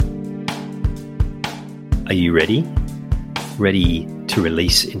Are you ready? Ready to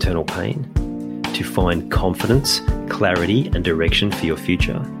release internal pain? To find confidence, clarity, and direction for your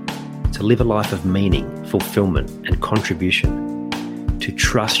future? To live a life of meaning, fulfillment, and contribution? To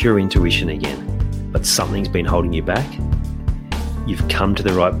trust your intuition again, but something's been holding you back? You've come to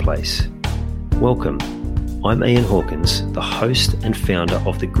the right place. Welcome. I'm Ian Hawkins, the host and founder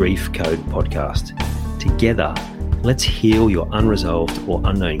of the Grief Code podcast. Together, let's heal your unresolved or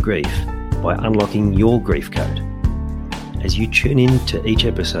unknown grief by unlocking your grief code. As you tune in to each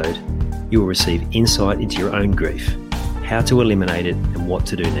episode, you will receive insight into your own grief, how to eliminate it, and what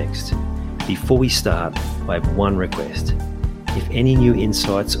to do next. Before we start, I have one request. If any new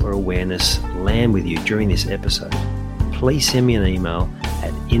insights or awareness land with you during this episode, please send me an email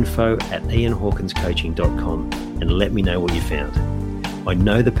at info@ianhawkinscoaching.com and let me know what you found. I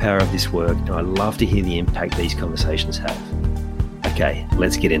know the power of this work and I love to hear the impact these conversations have. Okay,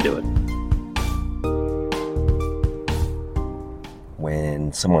 let's get into it.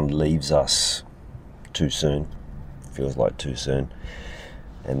 When someone leaves us too soon, feels like too soon,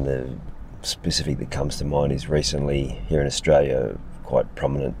 and the specific that comes to mind is recently here in Australia, quite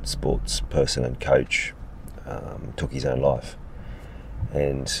prominent sports person and coach took his own life,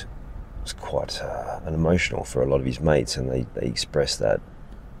 and it was quite emotional for a lot of his mates, and they expressed that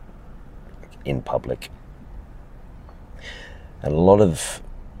in public. And a lot of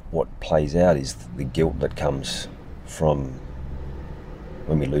what plays out is the guilt that comes from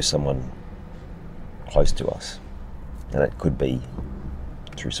when we lose someone close to us. And it could be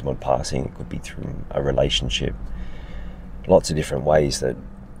through someone passing, it could be through a relationship, lots of different ways that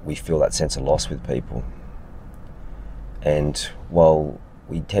we feel that sense of loss with people. And while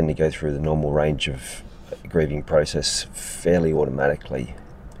we tend to go through the normal range of grieving process fairly automatically,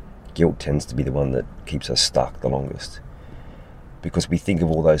 guilt tends to be the one that keeps us stuck the longest. Because we think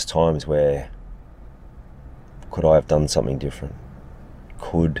of all those times where, could I have done something different?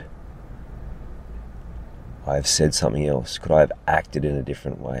 Could I have said something else? Could I have acted in a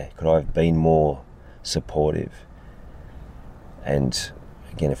different way? Could I have been more supportive? And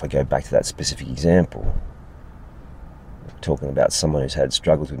again, if I go back to that specific example, talking about someone who's had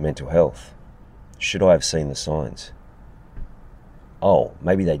struggles with mental health, should I have seen the signs? Oh,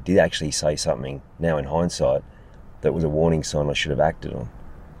 maybe they did actually say something now in hindsight that was a warning sign I should have acted on.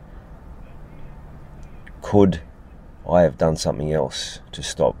 Could I have done something else to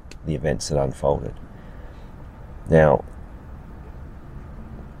stop the events that unfolded? Now,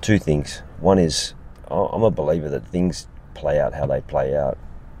 two things. One is, I'm a believer that things play out how they play out.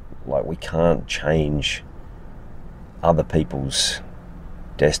 Like, we can't change other people's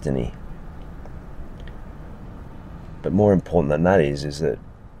destiny. But more important than that is that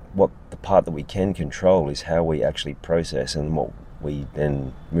what the part that we can control is how we actually process and what we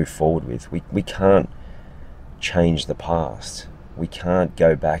then move forward with. We can't change the past. We can't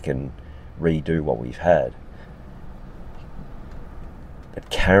go back and redo what we've had. But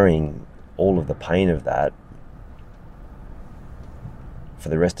carrying all of the pain of that for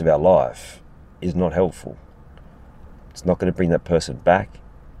the rest of our life is not helpful. It's not going to bring that person back.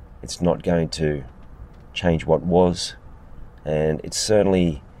 It's not going to change what was. And it's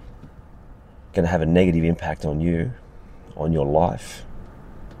certainly going to have a negative impact on you, on your life,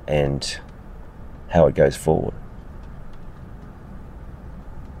 and how it goes forward.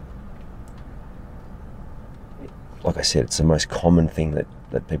 Like I said, it's the most common thing that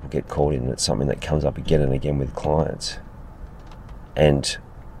people get caught in. It's something that comes up again and again with clients. And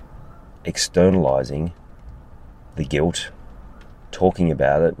externalizing the guilt, talking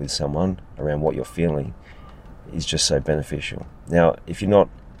about it with someone around what you're feeling, is just so beneficial. Now, if you're not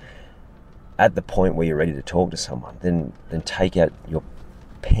at the point where you're ready to talk to someone, then take out your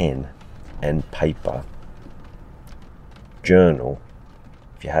pen and paper, journal,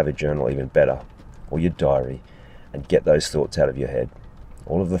 if you have a journal even better, or your diary, and get those thoughts out of your head.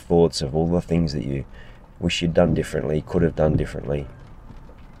 All of the thoughts of all the things that you wish you'd done differently, could have done differently,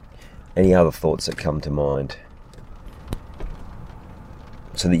 any other thoughts that come to mind,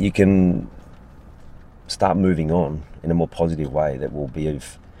 so that you can start moving on in a more positive way that will be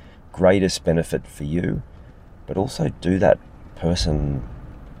of greatest benefit for you, but also do that person's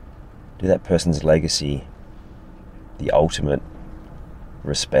legacy the ultimate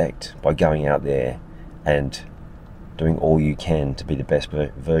respect by going out there and doing all you can to be the best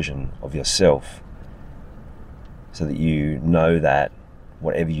version of yourself, so that you know that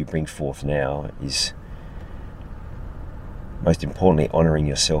whatever you bring forth now is most importantly honouring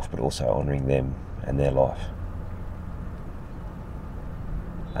yourself, but also honouring them and their life.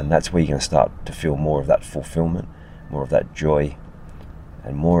 And that's where you're going to start to feel more of that fulfillment, more of that joy,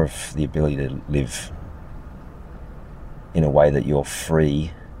 and more of the ability to live in a way that you're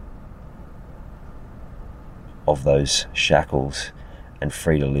free of those shackles and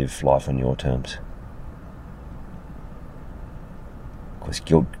free to live life on your terms. Because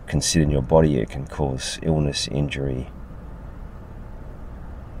guilt can sit in your body, it can cause illness, injury,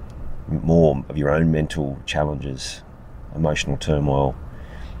 more of your own mental challenges, emotional turmoil,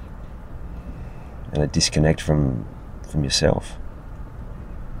 and a disconnect from yourself,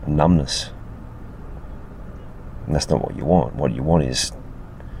 a numbness. And that's not what you want. What you want is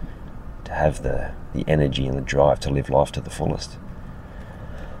to have the energy and the drive to live life to the fullest.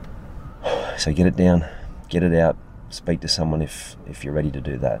 So get it down, get it out, speak to someone if you're ready to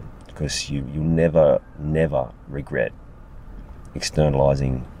do that, because you'll never regret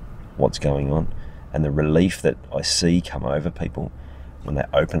externalizing what's going on. And the relief that I see come over people when they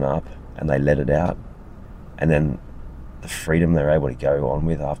open up and they let it out, and then the freedom they're able to go on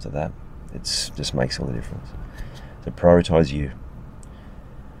with after that, it just makes all the difference. So prioritize you,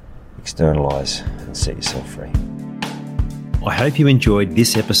 externalize, and set yourself free. I hope you enjoyed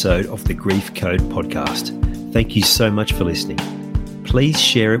this episode of the Grief Code podcast. Thank you so much for listening. Please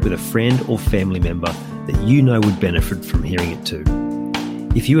share it with a friend or family member that you know would benefit from hearing it too.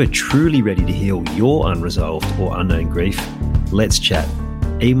 If you are truly ready to heal your unresolved or unknown grief, let's chat.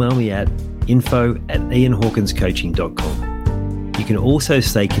 Email me at info@ianhawkinscoaching.com. You can also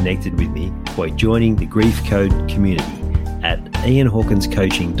stay connected with me by joining the Grief Code community at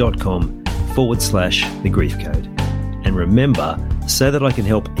ianhawkinscoaching.com/the Grief Code. And remember, so that I can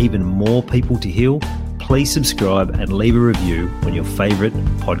help even more people to heal, please subscribe and leave a review on your favorite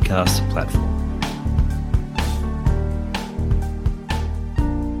podcast platform.